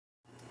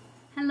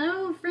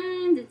Hello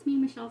friends, it's me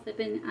Michelle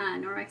Fippen,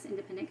 Norwex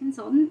independent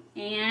consultant,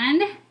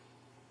 and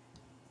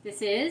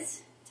this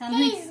is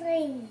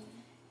Paisley.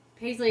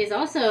 Paisley is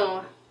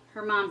also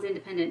her mom's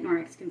independent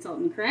Norwex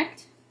consultant,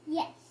 correct?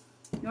 Yes.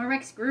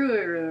 Norwex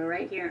guru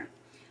right here.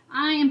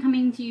 I am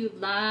coming to you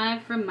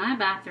live from my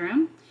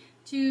bathroom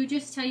to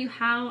just tell you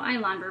how I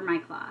launder my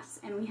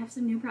cloths, and we have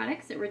some new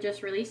products that were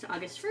just released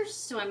August 1st,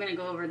 so I'm going to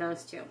go over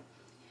those too.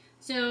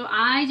 So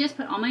I just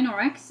put all my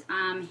Norwex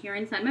here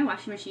inside my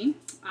washing machine.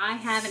 I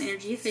have an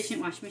energy efficient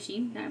washing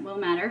machine that will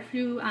matter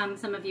to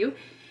some of you.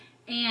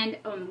 And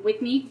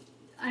with me,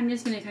 I'm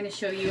just going to kind of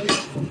show you.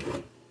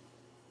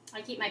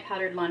 I keep my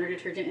powdered laundry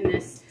detergent in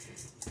this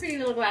pretty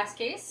little glass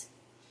case.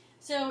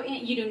 So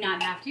you do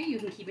not have to. You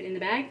can keep it in the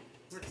bag.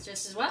 Works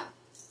just as well.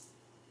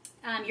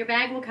 Your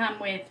bag will come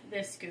with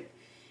this scoop.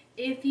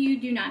 If you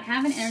do not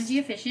have an energy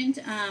efficient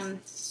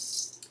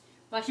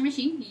washing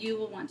machine, you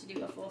will want to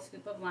do a full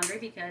scoop of laundry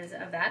because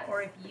of that.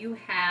 Or if you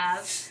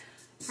have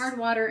hard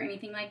water or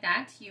anything like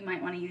that, you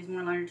might want to use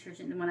more laundry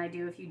detergent than what I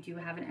do if you do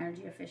have an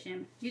energy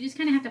efficient. You just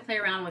kind of have to play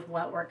around with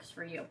what works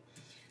for you.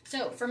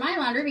 So for my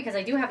laundry, because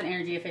I do have an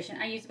energy efficient,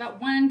 I use about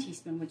 1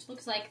 teaspoon, which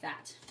looks like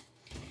that.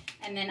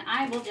 And then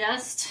I will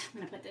just,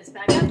 I'm going to put this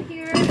back up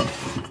here.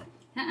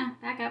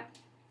 Back up.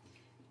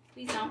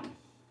 Please don't.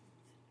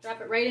 Drop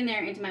it right in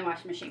there into my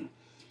washing machine.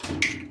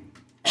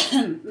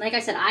 Like I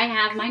said, I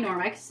have my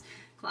Norwex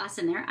cloths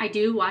in there. I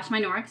do wash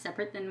my Norwex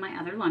separate than my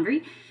other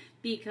laundry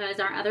because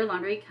our other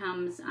laundry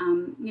comes,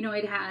 you know,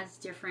 it has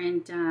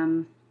different,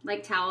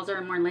 like towels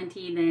are more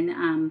linty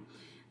than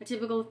a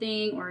typical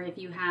thing, or if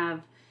you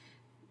have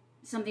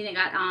something that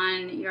got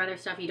on your other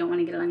stuff, you don't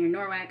want to get it on your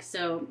Norwex.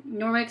 So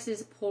Norwex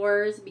is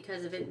pores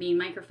because of it being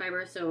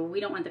microfiber, so we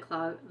don't want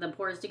the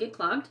pores to get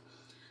clogged.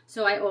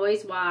 So I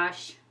always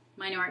wash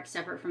my Norwex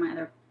separate from my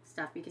other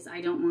stuff because I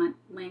don't want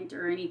lint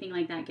or anything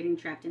like that getting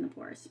trapped in the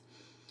pores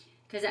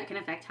because that can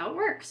affect how it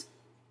works.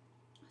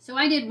 So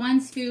I did 1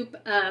 teaspoon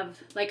of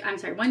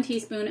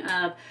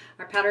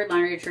our powdered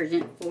laundry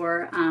detergent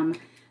for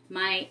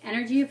my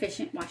energy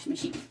efficient washing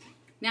machine.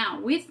 Now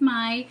with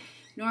my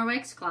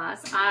Norwex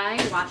cloths, I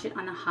wash it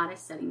on the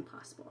hottest setting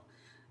possible.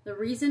 The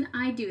reason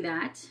I do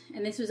that,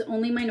 and this was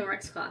only my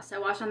Norwex cloths, I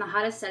wash on the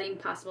hottest setting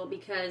possible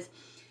because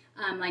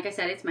like I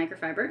said, it's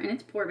microfiber and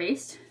it's pore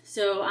based.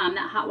 So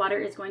that hot water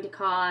is going to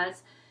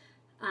cause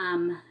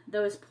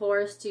those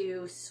pores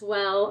to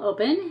swell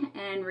open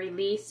and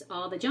release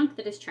all the junk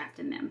that is trapped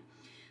in them.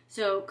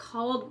 So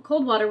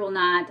cold water will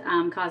not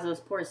cause those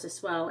pores to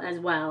swell as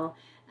well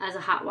as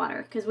a hot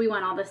water because we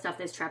want all the stuff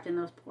that's trapped in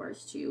those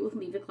pores to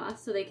leave the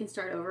cloth so they can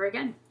start over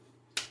again.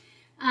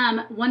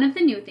 One of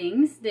the new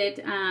things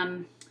that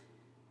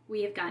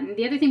we have gotten,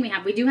 the other thing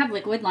we do have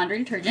liquid laundry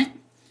detergent.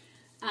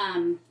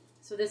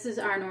 So this is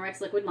our Norwex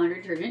liquid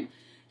laundry detergent.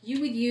 You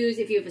would use,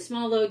 if you have a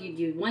small load, you'd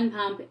do 1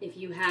 pump. If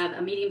you have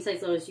a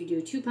medium-sized load, you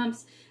do 2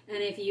 pumps. And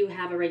if you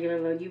have a regular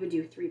load, you would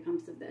do 3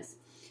 pumps of this.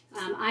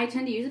 I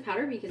tend to use a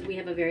powder because we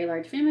have a very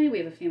large family. We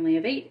have a family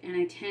of 8, and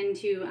I tend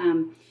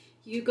to,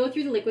 you go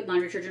through the liquid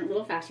laundry detergent a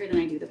little faster than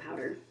I do the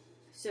powder.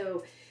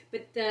 So,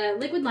 but the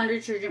liquid laundry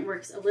detergent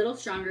works a little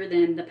stronger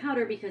than the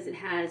powder because it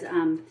has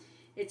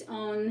its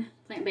own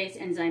plant-based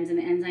enzymes, and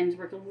the enzymes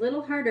work a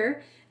little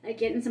harder at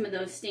getting some of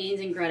those stains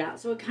and grit out.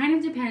 So it kind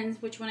of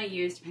depends which one I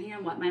use depending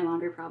on what my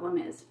laundry problem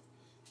is.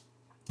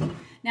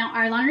 Now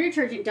our laundry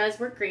detergent does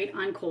work great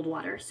on cold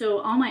water. So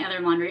all my other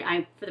laundry,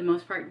 I for the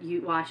most part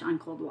wash on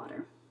cold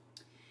water.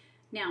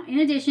 Now in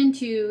addition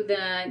to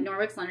the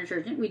Norwex laundry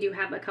detergent, we do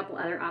have a couple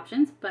other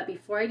options. But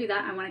before I do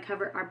that, I want to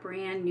cover our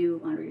brand new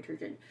laundry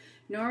detergent.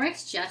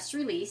 Norwex just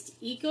released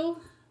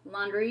Eco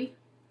Laundry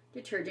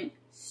Detergent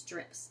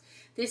Strips.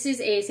 This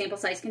is a sample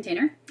size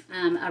container.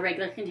 A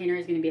regular container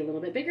is going to be a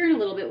little bit bigger and a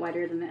little bit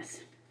wider than this.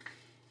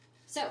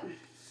 So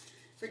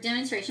for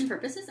demonstration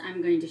purposes,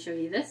 I'm going to show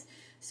you this.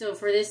 So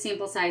for this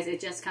sample size, it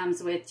just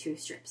comes with 2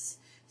 strips.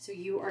 So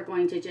you are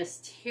going to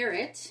just tear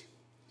it,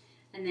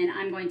 and then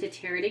I'm going to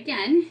tear it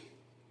again,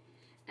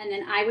 and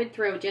then I would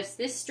throw just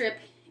this strip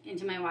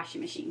into my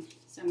washing machine.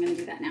 So I'm going to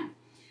do that now.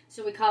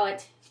 So we call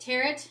it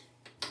tear it,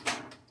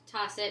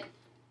 toss it,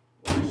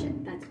 wash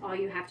it. That's all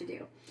you have to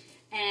do.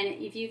 And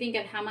if you think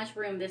of how much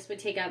room this would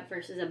take up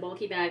versus a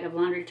bulky bag of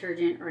laundry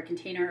detergent or a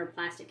container or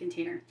plastic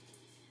container,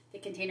 the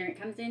container it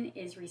comes in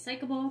is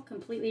recyclable,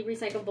 completely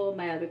recyclable,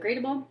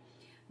 biodegradable.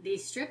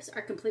 These strips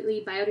are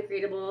completely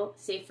biodegradable,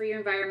 safe for your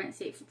environment,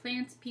 safe for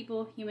plants,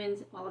 people,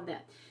 humans, all of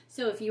that.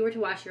 So if you were to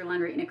wash your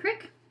laundry in a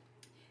creek,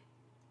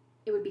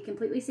 it would be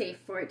completely safe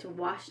for it to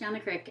wash down the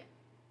creek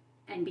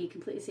and be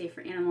completely safe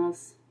for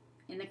animals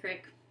in the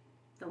creek,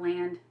 the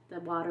land, the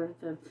water,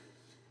 the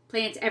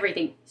plants,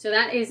 everything. So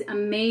that is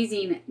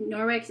amazing.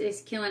 Norwex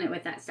is killing it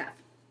with that stuff.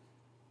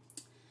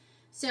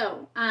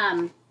 So,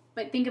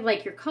 but think of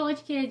like your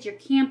college kids, your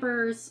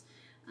campers,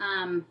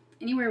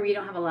 anywhere where you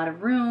don't have a lot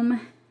of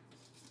room.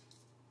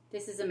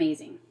 This is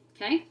amazing,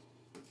 okay?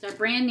 So our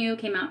brand new,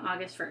 came out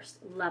August 1st.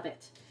 Love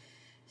it.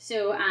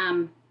 So,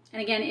 and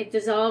again, it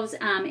dissolves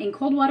in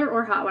cold water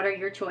or hot water,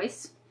 your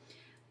choice.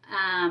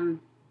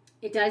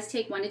 It does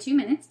take 1 to 2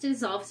 minutes to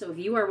dissolve. So if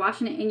you are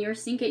washing it in your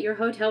sink at your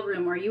hotel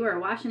room, or you are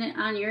washing it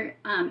on your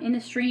in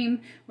the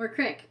stream or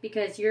creek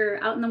because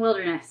you're out in the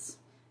wilderness,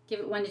 give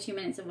it 1 to 2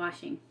 minutes of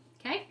washing.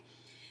 Okay.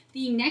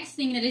 The next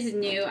thing that is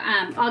new,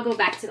 I'll go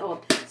back to the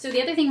old. So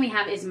the other thing we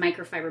have is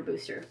microfiber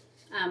booster.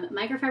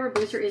 Microfiber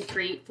booster is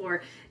great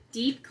for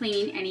deep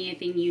cleaning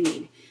anything you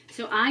need.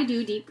 So I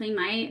do deep clean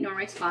my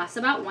Norwex cloths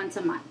about once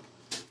a month,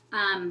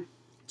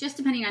 just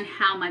depending on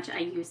how much I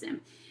use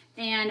them.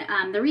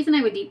 And the reason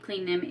I would deep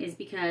clean them is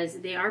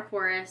because they are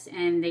porous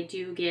and they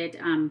do get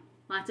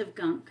lots of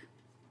gunk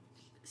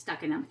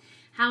stuck in them.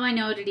 How I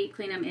know to deep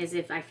clean them is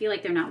if I feel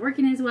like they're not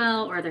working as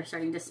well, or they're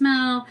starting to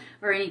smell,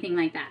 or anything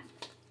like that.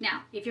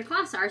 Now, if your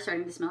cloths are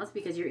starting to smell, it's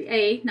because you're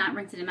A, not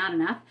rinsing them out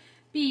enough,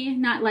 B,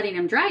 not letting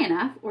them dry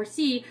enough, or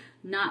C,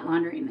 not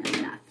laundering them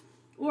enough.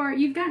 Or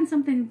you've gotten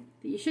something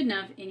that you shouldn't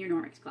have in your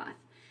Norwex cloth.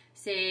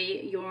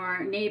 Say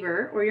your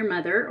neighbor or your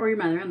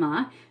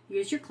mother-in-law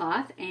used your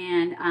cloth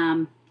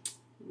and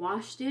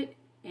washed it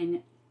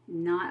in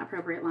not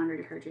appropriate laundry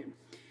detergent.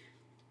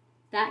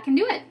 That can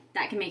do it.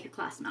 That can make your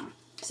cloth smell.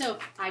 So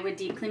I would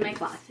deep clean my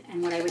cloth.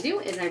 And what I would do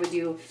is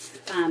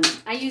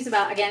I use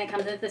about, again, it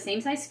comes in the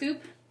same size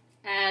scoop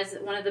as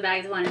one of the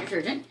bags of laundry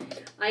detergent.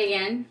 I,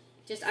 again,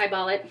 just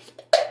eyeball it,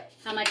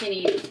 how much I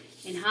need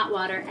in hot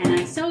water, and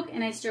I soak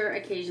and I stir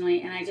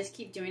occasionally, and I just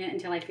keep doing it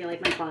until I feel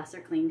like my cloths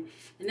are clean.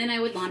 And then I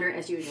would launder it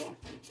as usual.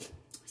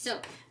 So,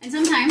 and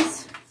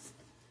sometimes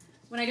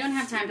when I don't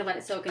have time to let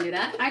it soak and do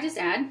that, I just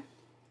add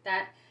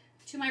that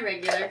to my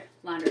regular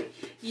laundry.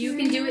 You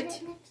can do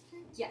it,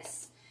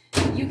 yes.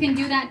 You can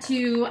do that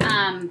to,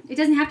 it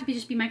doesn't have to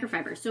just be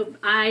microfiber. So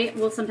I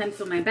will sometimes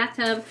fill my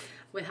bathtub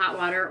with hot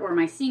water or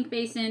my sink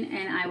basin,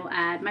 and I will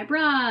add my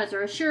bras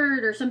or a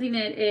shirt or something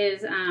that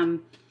is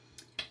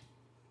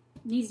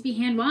needs to be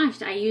hand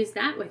washed. I use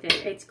that with it.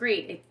 It's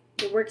great.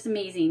 It works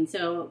amazing.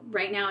 So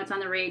right now it's on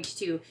the rage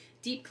to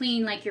deep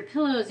clean like your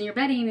pillows and your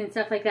bedding and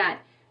stuff like that.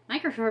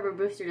 Microfiber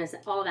Booster does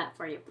all that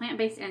for you.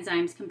 Plant-based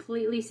enzymes,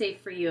 completely safe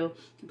for you,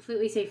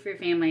 completely safe for your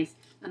families.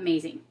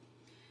 Amazing.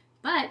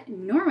 But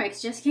Norwex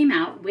just came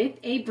out with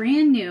a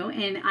brand new,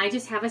 and I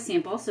just have a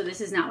sample, so this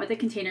is not with the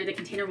container. The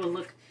container will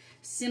look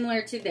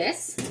similar to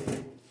this.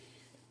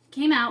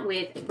 Came out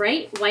with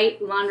Bright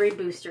White Laundry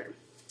Booster.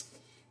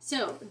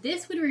 So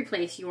this would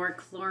replace your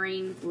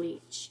chlorine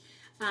bleach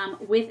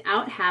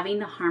without having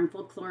the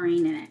harmful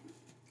chlorine in it.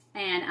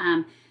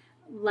 And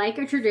like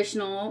a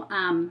traditional,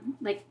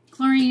 like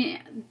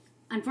chlorine,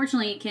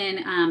 unfortunately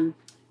can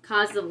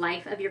cause the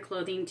life of your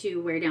clothing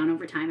to wear down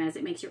over time as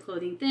it makes your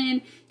clothing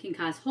thin, can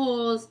cause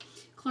holes.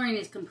 Chlorine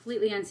is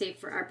completely unsafe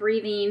for our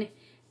breathing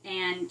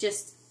and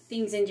just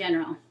things in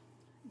general.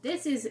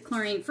 This is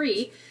chlorine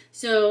free,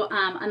 so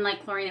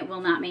unlike chlorine, it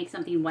will not make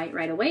something white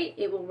right away.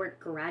 It will work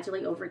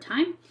gradually over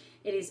time.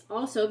 It is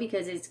also,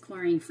 because it's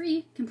chlorine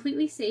free,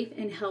 completely safe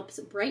and helps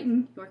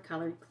brighten your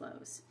colored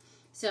clothes.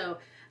 So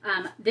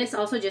this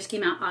also just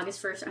came out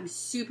August 1st. I'm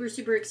super,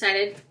 super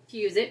excited to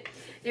use it.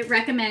 It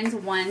recommends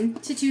 1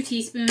 to 2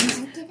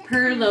 teaspoons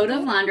per load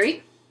of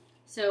laundry.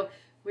 So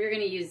we're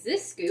going to use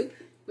this scoop,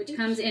 which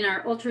comes in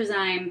our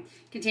Ultrazyme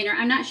container.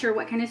 I'm not sure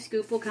what kind of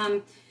scoop will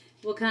come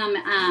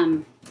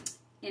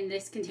in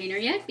this container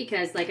yet,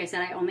 because like I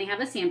said, I only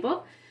have a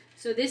sample.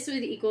 So this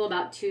would equal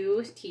about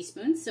 2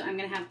 teaspoons. So I'm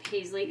going to have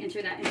Paisley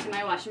enter that into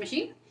my washing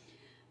machine.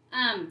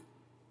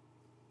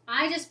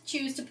 I just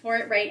choose to pour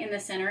it right in the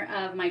center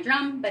of my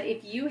drum, but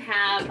if you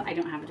have, I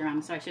don't have a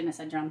drum, so I shouldn't have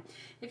said drum.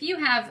 If you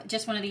have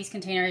just one of these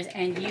containers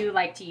and you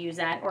like to use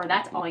that, or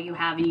that's all you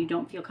have and you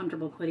don't feel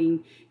comfortable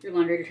putting your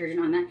laundry detergent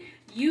on that,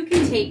 you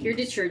can take your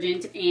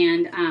detergent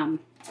and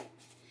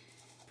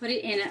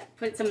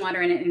put some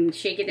water in it and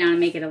shake it down and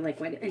make it a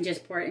liquid and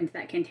just pour it into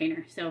that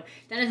container. So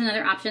that is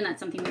another option. That's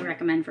something we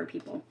recommend for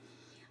people.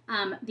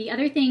 The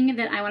other thing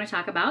that I want to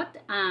talk about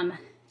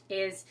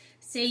is,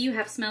 say you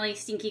have smelly,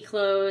 stinky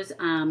clothes,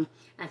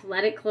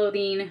 athletic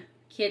clothing,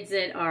 kids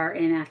that are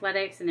in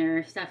athletics and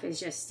their stuff is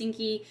just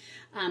stinky.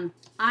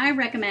 I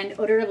recommend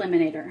Odor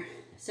Eliminator.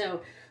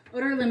 So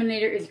Odor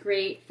Eliminator is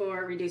great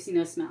for reducing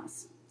those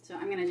smells. So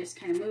I'm going to just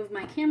kind of move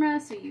my camera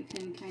so you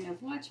can kind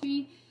of watch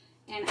me.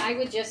 And I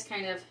would just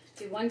kind of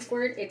do 1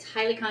 squirt. It's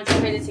highly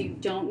concentrated, so you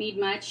don't need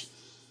much.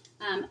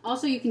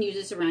 Also, you can use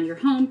this around your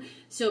home.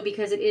 So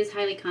because it is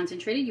highly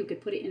concentrated, you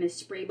could put it in a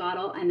spray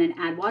bottle and then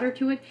add water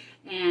to it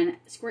and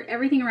squirt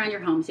everything around your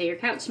home. Say your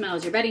couch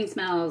smells, your bedding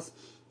smells.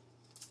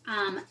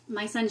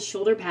 My son's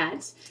shoulder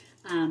pads.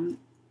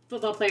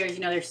 Football players, you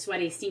know, they're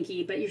sweaty,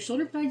 stinky, but your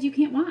shoulder pads you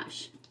can't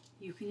wash.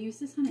 You can use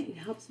this on it. It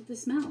helps with the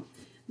smell.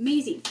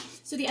 Amazing.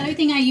 So the other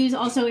thing I use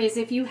also is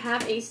if you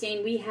have a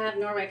stain, we have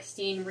Norwex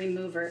stain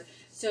remover.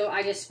 So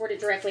I just squirt it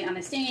directly on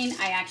the stain.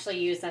 I actually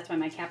use, that's why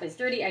my cap is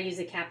dirty, I use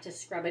a cap to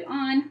scrub it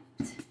on.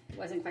 It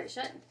wasn't quite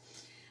shut.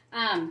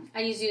 I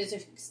use to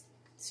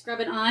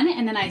scrub it on,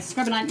 and then I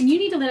scrub it on. And you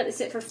need to let it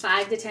sit for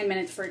 5 to 10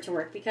 minutes for it to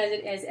work. Because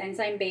it is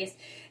enzyme based,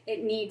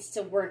 it needs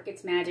to work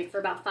its magic for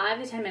about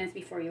 5 to 10 minutes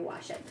before you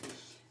wash it.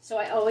 So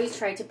I always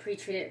try to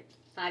pre-treat it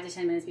 5 to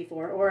 10 minutes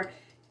before. Or,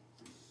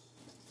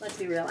 let's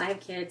be real, I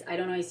have kids. I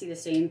don't always see the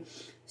stain.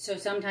 So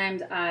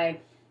sometimes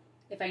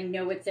if I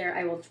know it's there,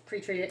 I will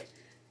pre-treat it,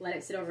 let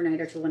it sit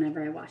overnight or till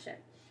whenever I wash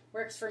it.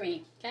 Works for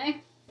me,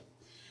 okay?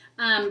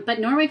 But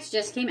Norwex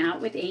just came out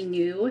with a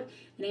new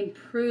and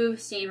improved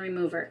stain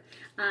remover.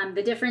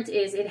 The difference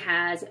is it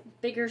has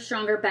bigger,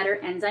 stronger, better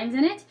enzymes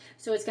in it.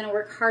 So it's going to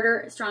work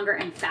harder, stronger,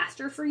 and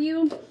faster for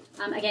you.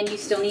 Again, you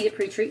still need to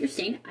pre-treat your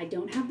stain. I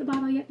don't have the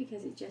bottle yet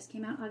because it just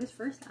came out August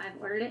 1st. I've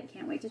ordered it.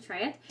 Can't wait to try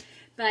it.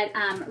 But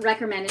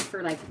recommended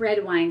for like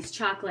red wines,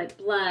 chocolate,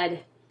 blood,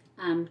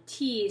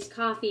 teas,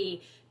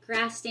 coffee,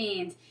 grass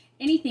stains,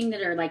 anything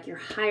that are like your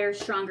higher,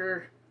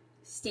 stronger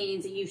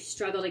stains that you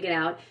struggle to get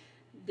out.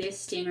 This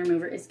stain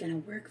remover is going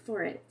to work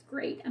for it. It's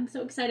great. I'm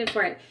so excited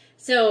for it.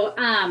 So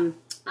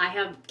I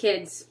have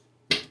kids.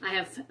 I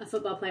have a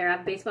football player. I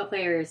have baseball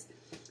players.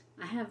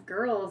 I have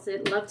girls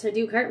that love to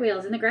do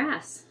cartwheels in the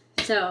grass.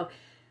 So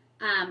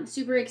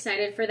super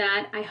excited for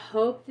that. I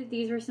hope that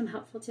these were some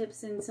helpful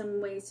tips and some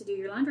ways to do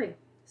your laundry.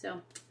 So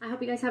I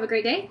hope you guys have a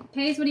great day.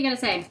 Paige, what do you got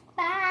to say?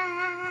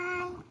 Bye.